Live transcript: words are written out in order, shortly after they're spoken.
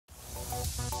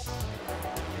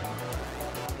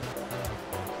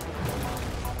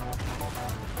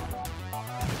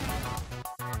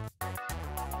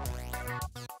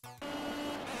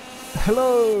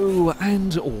Hello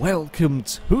and welcome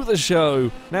to the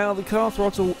show. Now, the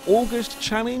CarThrottle August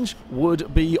challenge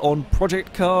would be on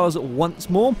Project Cars once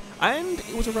more, and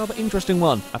it was a rather interesting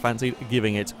one. I fancied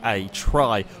giving it a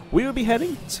try. We will be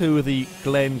heading to the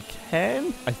Glen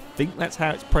Cairn. I think that's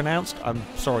how it's pronounced. I'm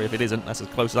sorry if it isn't. That's as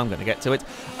close as I'm going to get to it.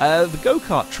 The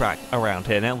go-kart track around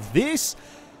here. Now, this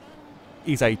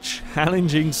is a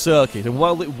challenging circuit, and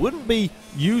while it wouldn't be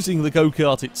using the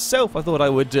go-kart itself, I thought I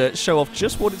would show off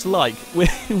just what it's like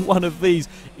with one of these.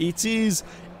 It is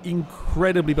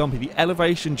incredibly bumpy. The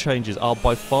elevation changes are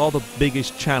by far the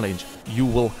biggest challenge you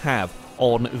will have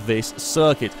on this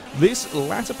circuit. This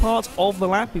latter part of the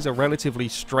lap is a relatively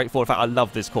straightforward. In fact, I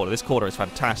love this corner. This corner is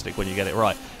fantastic when you get it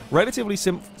right. Relatively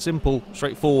simple,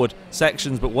 straightforward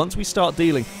sections, but once we start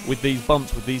dealing with these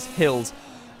bumps, with these hills,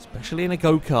 especially in a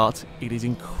go-kart, it is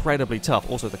incredibly tough.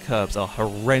 Also, the curbs are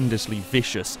horrendously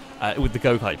vicious with the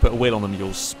go-kart. You put a wheel on them,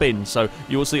 you'll spin. So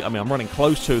you'll see, I mean, I'm running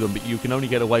close to them, but you can only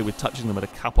get away with touching them at a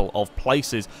couple of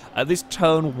places. This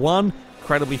turn 1,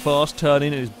 incredibly fast turn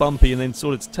in, it is bumpy, and then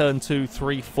sort of turn 2,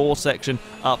 3, 4 section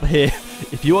up here.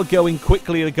 If you are going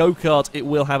quickly in a go-kart, it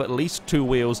will have at least 2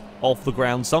 wheels off the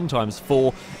ground, sometimes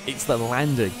 4. It's the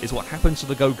landing. It's what happens to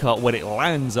the go-kart when it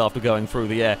lands after going through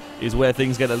the air is where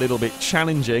things get a little bit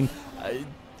challenging.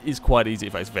 Is quite easy.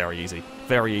 In fact, it's very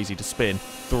easy to spin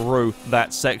through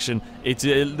that section.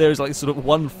 There's like sort of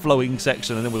one flowing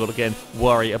section, and then we've got to again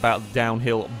worry about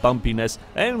downhill bumpiness,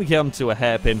 and we come to a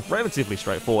hairpin. Relatively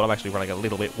straightforward. I'm actually running a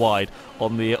little bit wide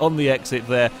on the exit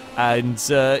there, and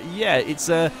yeah, it's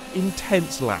a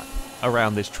intense lap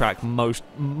around this track, most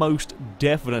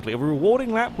definitely. A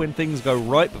rewarding lap when things go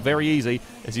right, but very easy,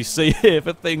 as you see here,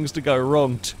 for things to go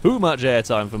wrong. Too much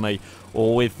airtime for me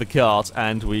or with the kart,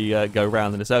 and we go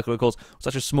round in a circle. Of course,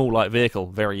 such a small light vehicle,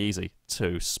 very easy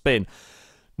to spin.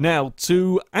 Now,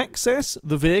 to access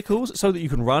the vehicles so that you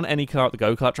can run any car at the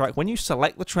go-kart track, when you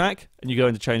select the track and you go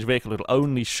into change vehicle, it'll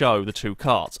only show the 2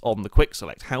 karts on the quick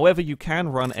select. However, you can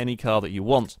run any car that you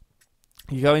want.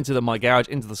 You go into the My Garage,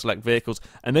 into the select vehicles,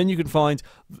 and then you can find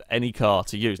any car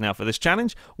to use. Now, for this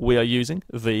challenge, we are using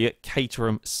the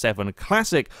Caterham 7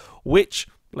 Classic, which,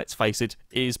 let's face it,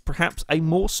 is perhaps a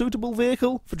more suitable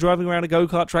vehicle for driving around a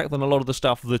go-kart track than a lot of the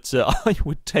stuff that I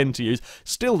would tend to use.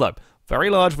 Still, though, very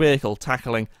large vehicle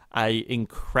tackling a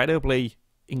incredibly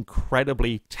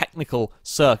technical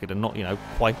circuit, and not, you know,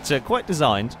 quite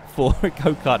designed for a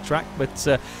go-kart track,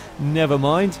 but never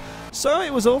mind. So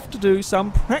it was off to do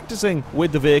some practicing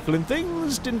with the vehicle, and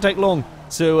things didn't take long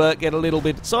to get a little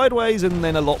bit sideways and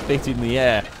then a lot bit in the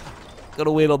air. Got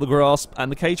a wheel on the grass, and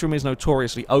the Caterham is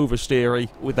notoriously oversteery.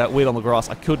 With that wheel on the grass,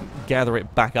 I couldn't gather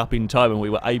it back up in time, and we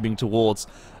were aiming towards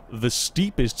the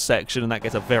steepest section, and that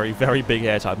gets a very big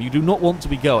airtime. You do not want to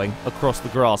be going across the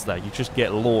grass there. You just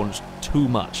get launched too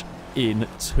much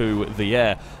into the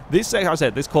air. This, like I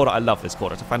said, this corner, I love this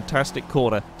corner. It's a fantastic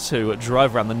corner to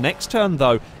drive around. The next turn,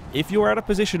 though, if you're out of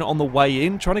position on the way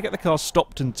in, trying to get the car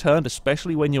stopped and turned,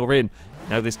 especially when you're in, you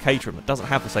know, this Caterham that doesn't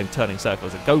have the same turning circle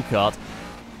as a go-kart,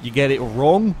 you get it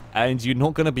wrong, and you're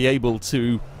not going to be able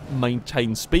to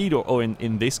maintain speed, or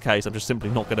in this case, I'm just simply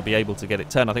not going to be able to get it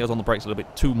turned. I think I was on the brakes a little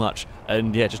bit too much,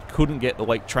 and yeah, just couldn't get the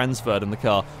weight transferred, and the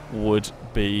car would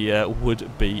be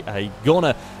a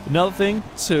goner. Another thing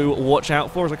to watch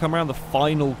out for as I come around the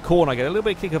final corner, I get a little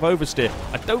bit of kick of oversteer.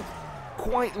 I don't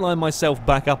quite line myself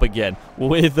back up again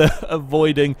with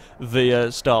avoiding the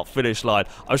start-finish line.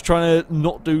 I was trying to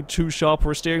not do too sharp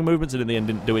or steering movements, and in the end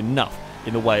didn't do enough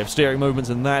in the way of steering movements,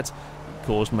 and that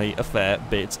caused me a fair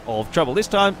bit of trouble. This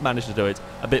time, managed to do it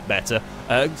a bit better.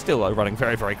 Still, though, running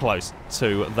very close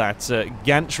to that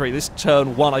gantry. This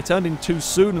turn 1, I turned in too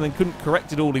soon and then couldn't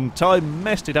correct it all in time,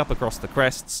 messed it up across the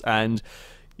crests, and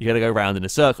you got to go round in a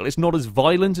circle. It's not as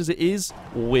violent as it is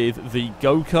with the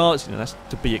go-karts. You know, that's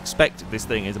to be expected. This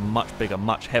thing is much bigger,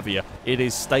 much heavier. It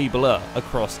is stabler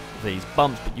across these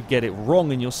bumps, but you get it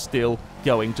wrong and you're still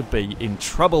going to be in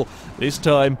trouble. This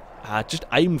time, just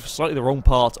aimed for slightly the wrong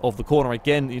part of the corner.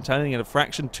 Again, you're turning in a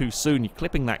fraction too soon. You're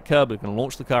clipping that curb. You're going to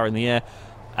launch the car in the air,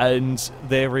 and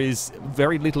there is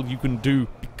very little you can do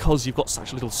because you've got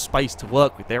such little space to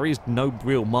work with. There is no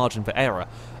real margin for error,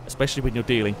 especially when you're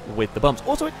dealing with the bumps.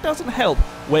 Also, it doesn't help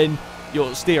when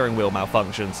your steering wheel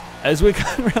malfunctions. As we're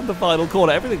going around the final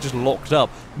corner, everything just locked up.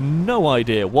 No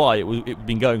idea why. It'd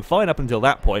been going fine up until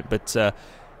that point, but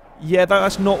yeah,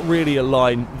 that's not really a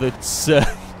line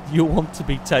that you want to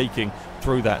be taking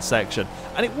through that section.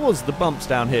 And it was the bumps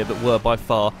down here that were by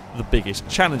far the biggest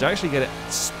challenge. I actually get it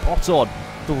spot on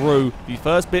through the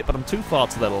first bit, but I'm too far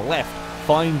to the left.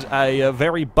 Find a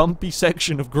very bumpy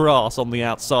section of grass on the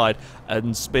outside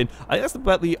and spin. I think that's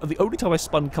about the only time I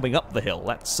spun coming up the hill.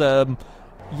 That's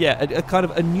yeah, a kind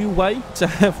of a new way to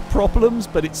have problems,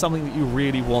 but it's something that you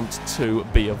really want to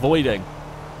be avoiding.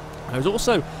 There's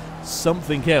also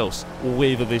something else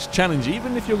with this challenge.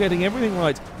 Even if you're getting everything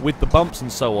right with the bumps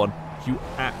and so on, you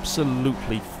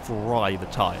absolutely fry the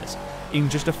tyres. In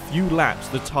just a few laps,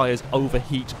 the tyres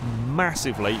overheat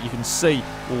massively. You can see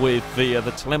with the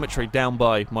telemetry down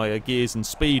by my gears and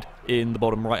speed in the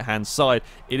bottom right-hand side,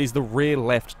 it is the rear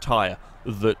left tyre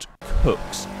that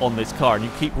cooks on this car, and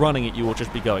you keep running it, you will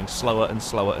just be going slower and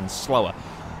slower and slower.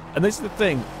 And this is the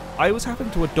thing, I was having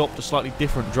to adopt a slightly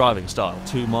different driving style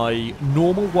to my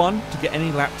normal one to get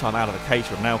any lap time out of the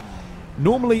Caterham. Now,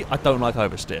 normally I don't like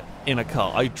oversteer in a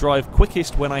car. I drive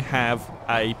quickest when I have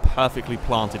a perfectly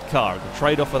planted car. The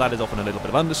trade-off for that is often a little bit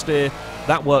of understeer.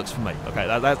 That works for me. Okay,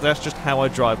 that's just how I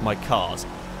drive my cars.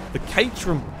 The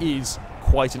Caterham is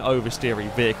quite an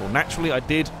oversteery vehicle. Naturally, I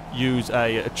did use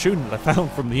a tune that I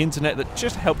found from the internet that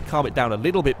just helped calm it down a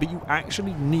little bit, but you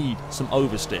actually need some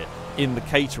oversteer in the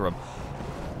Caterham.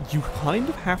 You kind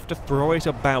of have to throw it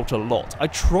about a lot. I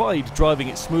tried driving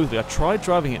it smoothly. I tried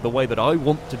driving it the way that I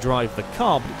want to drive the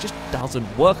car, but it just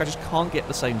doesn't work. I just can't get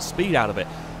the same speed out of it.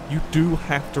 You do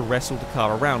have to wrestle the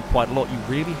car around quite a lot. You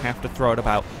really have to throw it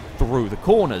about through the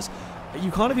corners.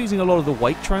 You're kind of using a lot of the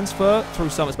weight transfer through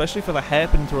some, especially for the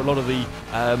hairpin, through a lot of the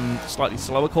slightly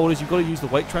slower corners. You've got to use the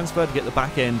weight transfer to get the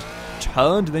back end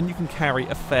turned, and then you can carry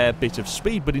a fair bit of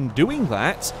speed. But in doing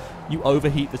that, you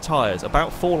overheat the tyres.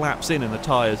 About 4 laps in and the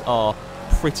tyres are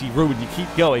pretty ruined. You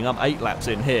keep going, I'm 8 laps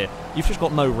in here. You've just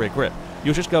got no rear grip.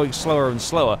 You're just going slower and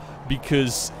slower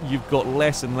because you've got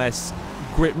less and less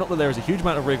grip. Not that there is a huge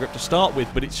amount of rear grip to start with,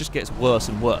 but it just gets worse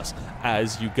and worse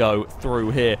as you go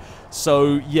through here.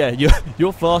 So yeah,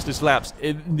 your fastest laps,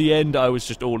 in the end I was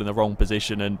just all in the wrong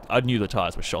position, and I knew the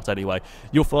tyres were shot anyway.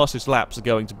 Your fastest laps are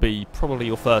going to be probably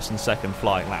your first and second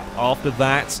flying lap. After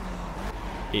that,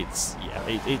 it's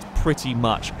pretty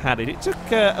much had it. It took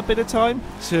a bit of time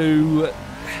to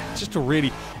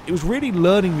really, it was really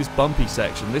learning this bumpy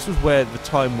section. This was where the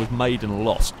time was made and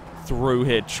lost through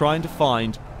here, trying to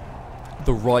find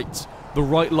the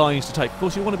right lines to take. Of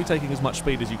course, you want to be taking as much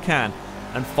speed as you can,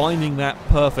 and finding that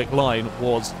perfect line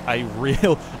was a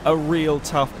real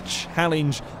tough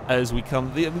challenge as we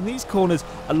come. In these corners,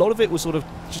 a lot of it was sort of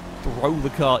just throw the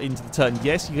car into the turn.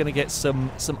 Yes, you're going to get some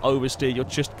oversteer. You're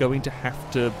just going to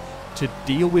have to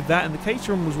deal with that. And the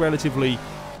Caterham was relatively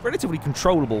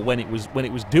controllable when it was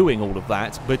doing all of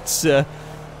that. But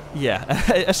yeah,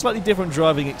 a slightly different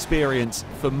driving experience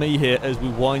for me here as we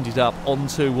wind it up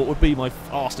onto what would be my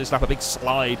fastest lap, a big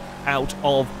slide out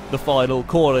of the final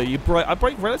corner. I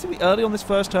brake relatively early on this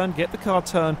first turn, get the car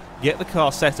turned, get the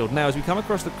car settled. Now, as we come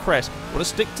across the crest, you want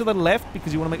to stick to the left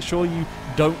because you want to make sure you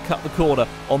don't cut the corner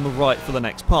on the right for the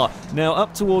next part. Now,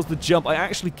 up towards the jump, I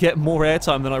actually get more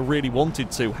airtime than I really wanted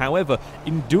to. However,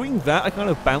 in doing that, I kind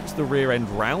of bounced the rear end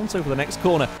round, so for the next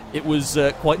corner, it was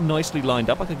quite nicely lined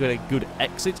up. I could get a good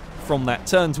exit from that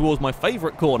turn towards my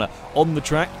favourite corner on the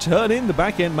track. Turn in, the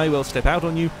back end may well step out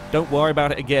on you. Don't worry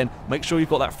about it again. Make sure you've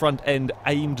got that front end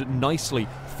aimed nicely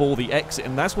for the exit,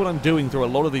 and that's what I'm doing through a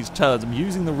lot of these turns. I'm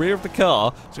using the rear of the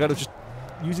car, so kind of just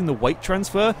using the weight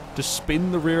transfer to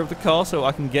spin the rear of the car so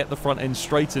I can get the front end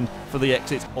straightened for the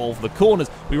exit of the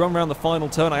corners. We run around the final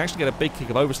turn. I actually get a big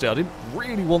kick of oversteer. I didn't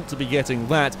really want to be getting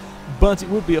that, but it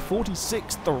would be a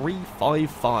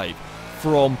 46.355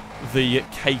 from the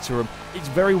Caterham. It's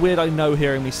very weird, I know,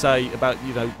 hearing me say about,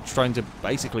 trying to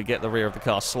basically get the rear of the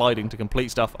car sliding to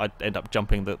complete stuff. I'd end up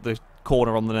jumping the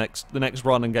corner on the next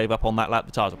run and gave up on that lap.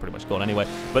 The tyres were pretty much gone anyway.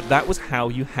 But that was how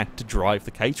you had to drive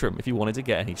the Caterham if you wanted to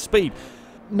get any speed.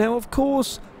 Now, of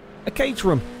course, a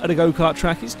Caterham at a go-kart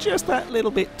track is just that little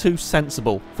bit too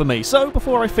sensible for me. So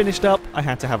before I finished up, I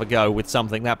had to have a go with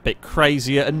something that bit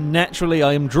crazier, and naturally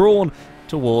I am drawn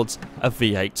towards a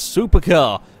V8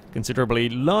 supercar. Considerably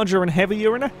larger and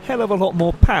heavier and a hell of a lot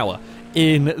more power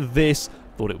in this.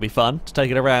 Thought it would be fun to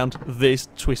take it around this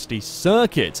twisty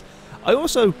circuit. I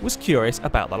also was curious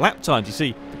about the lap times. You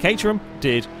see, the Caterham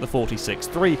did the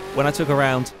 46.3. When I took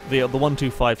around the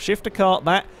 125 shifter car,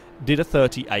 that did a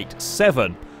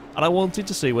 38.7. And I wanted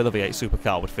to see where the V8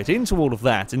 supercar would fit into all of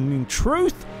that, and in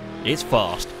truth, it's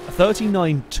fast. A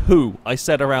 39.2 I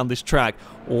set around this track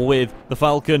with the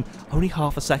Falcon, only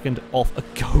half a second off a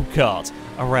go-kart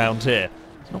around here.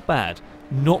 It's not bad.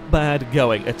 Not bad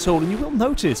going at all. And you will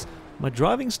notice my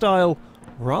driving style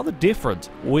rather different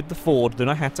with the Ford than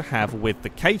I had to have with the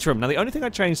Caterham. Now, the only thing I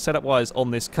changed setup-wise on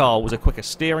this car was a quicker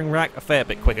steering rack, a fair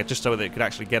bit quicker, just so that it could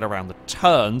actually get around the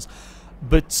turns.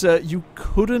 But you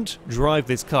couldn't drive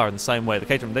this car in the same way the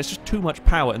Caterham. There's just too much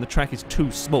power and the track is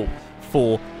too small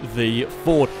for the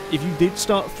Ford. If you did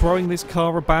start throwing this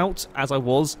car about, as I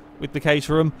was with the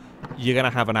Caterham, you're going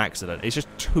to have an accident. It's just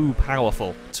too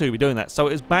powerful to be doing that. So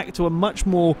it's back to a much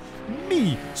more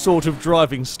me sort of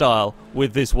driving style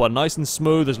with this one. Nice and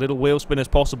smooth, as little wheel spin as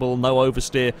possible, no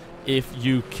oversteer if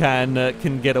you can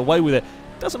get away with it.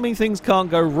 Doesn't mean things can't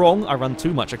go wrong. I run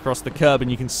too much across the curb, and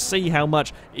you can see how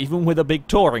much, even with a big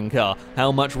touring car,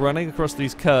 how much running across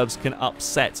these curbs can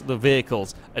upset the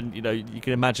vehicles. And, you know, you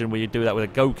can imagine when you do that with a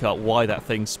go-kart, why that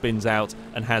thing spins out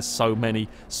and has so many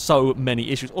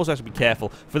issues. Also have to be careful.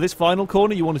 For this final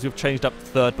corner, you wanted to have changed up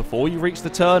third before you reached the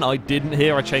turn. I didn't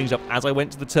here. I changed up as I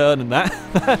went to the turn, and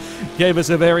that gave us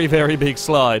a very, very big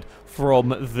slide from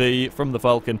the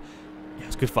Vulcan. Yeah, it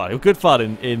was good fun. It was good fun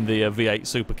in the V8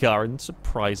 supercar, and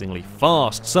surprisingly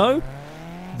fast. So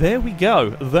there we go.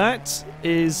 That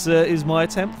is my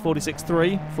attempt,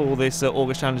 46.3 for this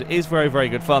August challenge. It is very, very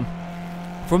good fun.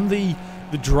 From the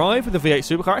drive with the V8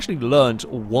 supercar, I actually learned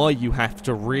why you have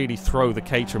to really throw the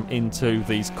Caterham into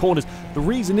these corners. The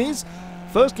reason is,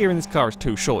 first gear in this car is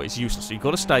too short, it's useless, so you've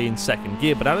got to stay in second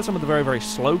gear, but out of some of the very, very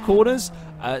slow corners,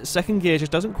 second gear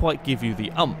just doesn't quite give you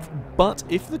the umph. But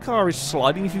if the car is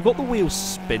sliding, if you've got the wheels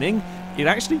spinning, it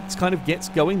actually kind of gets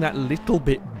going that little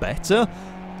bit better.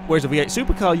 Whereas a V8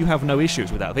 supercar, you have no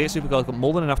issues with that. The V8 supercar's got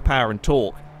more than enough power and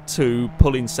torque to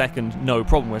pull in second, no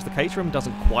problem, whereas the Caterham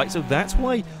doesn't quite. So that's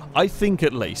why, I think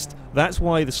at least, that's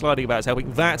why the sliding about is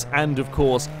helping. That, and of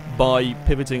course, by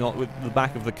pivoting on with the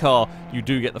back of the car, you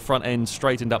do get the front end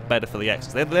straightened up better for the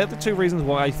X's. They're the two reasons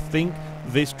why I think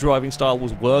this driving style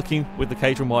was working with the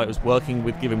Caterham, why it was working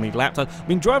with giving me lap time. I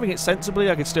mean, driving it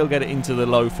sensibly, I could still get it into the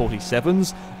low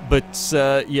 47s,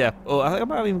 but yeah, I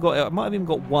might have even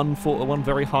got one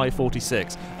very high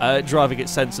 46 driving it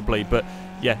sensibly. But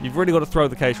yeah, you've really got to throw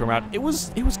the Caterham around. It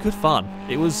was good fun.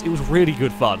 It was really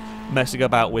good fun messing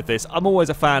about with this. I'm always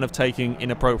a fan of taking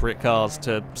inappropriate cars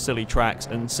to silly tracks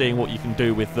and seeing what you can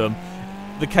do with them.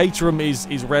 The Caterham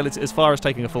is relative, as far as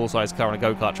taking a full-size car on a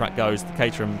go-kart track goes. The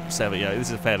Caterham 7, you know, this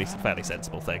is a fairly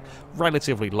sensible thing.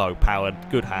 Relatively low-powered,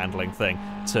 good handling thing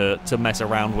to mess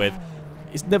around with.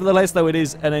 It's nevertheless, though, it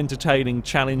is an entertaining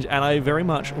challenge, and I very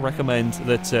much recommend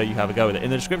that you have a go with it. In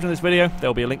the description of this video, there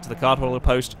will be a link to the CarThrottle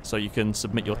post, so you can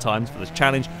submit your times for this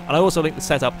challenge. And I also link the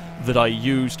setup that I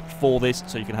used for this,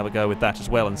 so you can have a go with that as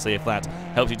well and see if that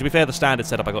helps you. To be fair, the standard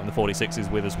setup I got in the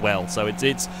 46s with as well, so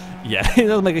it's yeah, it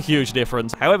doesn't make a huge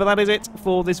difference. However, that is it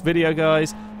for this video,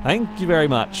 guys. Thank you very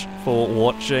much for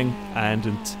watching, and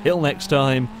until next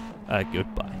time,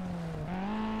 goodbye.